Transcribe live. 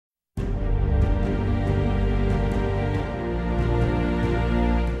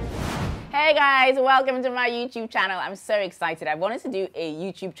Hey guys, welcome to my YouTube channel. I'm so excited. I wanted to do a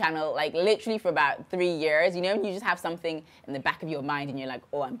YouTube channel like literally for about 3 years. You know, when you just have something in the back of your mind and you're like,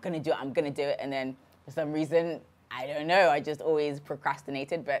 oh, I'm gonna do it. And then for some reason, I don't know, I just always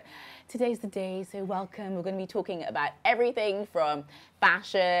procrastinated. But today's the day, so welcome. We're gonna be talking about everything from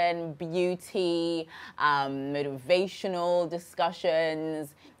fashion, beauty, motivational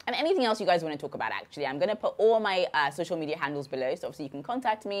discussions, and anything else you guys want to talk about, actually. I'm going to put all my social media handles below, so obviously you can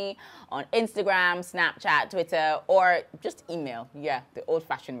contact me on Instagram, Snapchat, Twitter, or just email. Yeah, the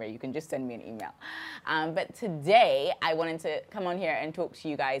old-fashioned way. You can just send me an email. But today, I wanted to come on here and talk to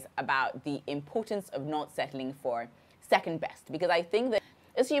you guys about the importance of not settling for second best, because I think that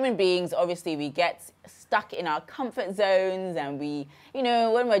as human beings, obviously, we get stuck in our comfort zones, and we, you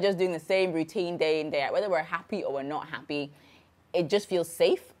know, when we're just doing the same routine day in, day out, whether we're happy or we're not happy, it just feels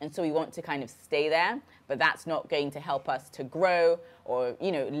safe, and so we want to kind of stay there, but that's not going to help us to grow or, you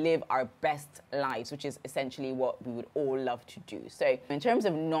know, live our best lives, which is essentially what we would all love to do. So in terms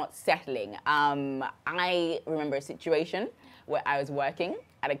of not settling, I remember a situation where I was working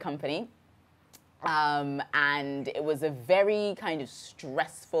at a company, and it was a very kind of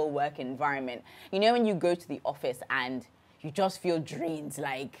stressful work environment. You know, when you go to the office and you just feel drained,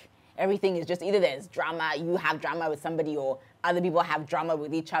 like everything is just either there's drama, you have drama with somebody, or other people have drama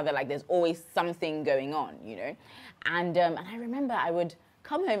with each other. Like there's always something going on, you know. And I remember I would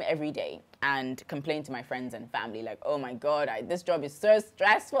come home every day and complain to my friends and family, like, oh my God, this job is so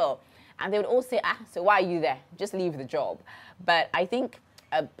stressful. And they would all say, so why are you there? Just leave the job. But I think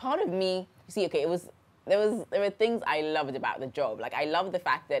a part of me, see, okay, there were things I loved about the job. Like I loved the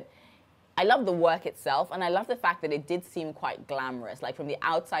fact that I love the work itself, and I love the fact that it did seem quite glamorous. Like from the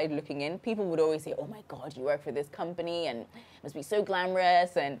outside looking in, people would always say, oh my God, you work for this company and it must be so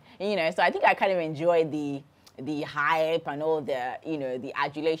glamorous. And, you know, so I think I kind of enjoyed the hype and all the, you know, the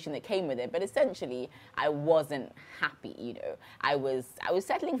adulation that came with it. But essentially, I wasn't happy, you know. I was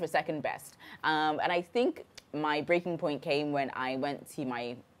settling for second best. And I think my breaking point came when I went to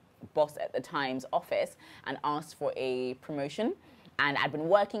my boss at the time's office and asked for a promotion. And I'd been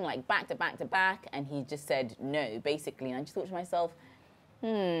working like back to back to back, and he just said no, basically. And I just thought to myself,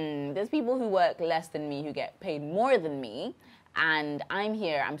 there's people who work less than me who get paid more than me, and I'm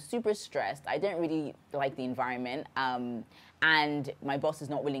here, I'm super stressed, I don't really like the environment, and my boss is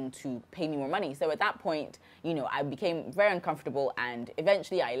not willing to pay me more money. So at that point, you know, I became very uncomfortable, and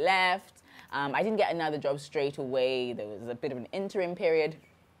eventually I left. I didn't get another job straight away. There was a bit of an interim period.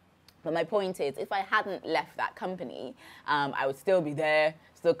 But my point is, if I hadn't left that company, I would still be there,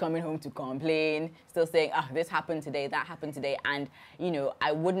 still coming home to complain, still saying, this happened today, that happened today. And, you know,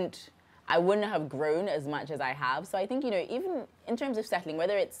 I wouldn't have grown as much as I have. So I think, you know, even in terms of settling,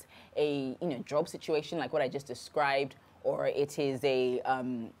 whether it's a, you know, job situation like what I just described, or it is a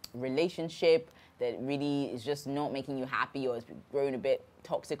relationship that really is just not making you happy, or has grown a bit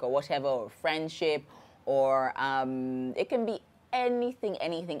toxic or whatever, or friendship, or it can be anything.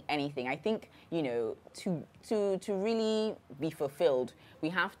 I think, you know, to really be fulfilled, we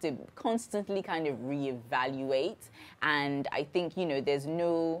have to constantly kind of reevaluate. And I think, you know, there's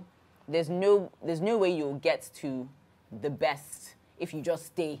no way you'll get to the best if you just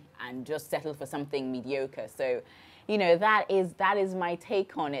stay and just settle for something mediocre. So, you know, that is my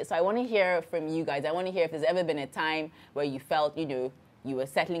take on it. So I want to hear from you guys. I want to hear if there's ever been a time where you felt, you know, you were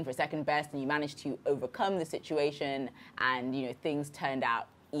settling for second best and you managed to overcome the situation, and, you know, things turned out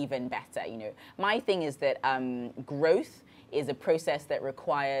even better. You know, my thing is that growth is a process that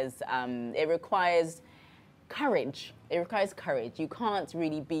requires courage. It requires courage. You can't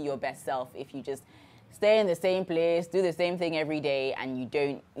really be your best self if you just stay in the same place, do the same thing every day, and you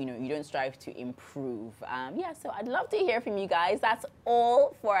don't strive to improve. Yeah, so I'd love to hear from you guys. That's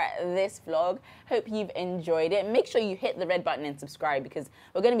all for this vlog. Hope you've enjoyed it. Make sure you hit the red button and subscribe, because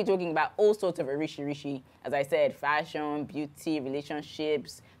we're going to be talking about all sorts of rishi, as I said, fashion, beauty,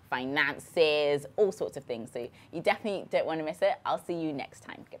 relationships, finances, all sorts of things. So you definitely don't want to miss it. I'll see you next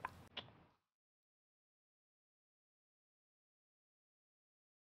time. Goodbye.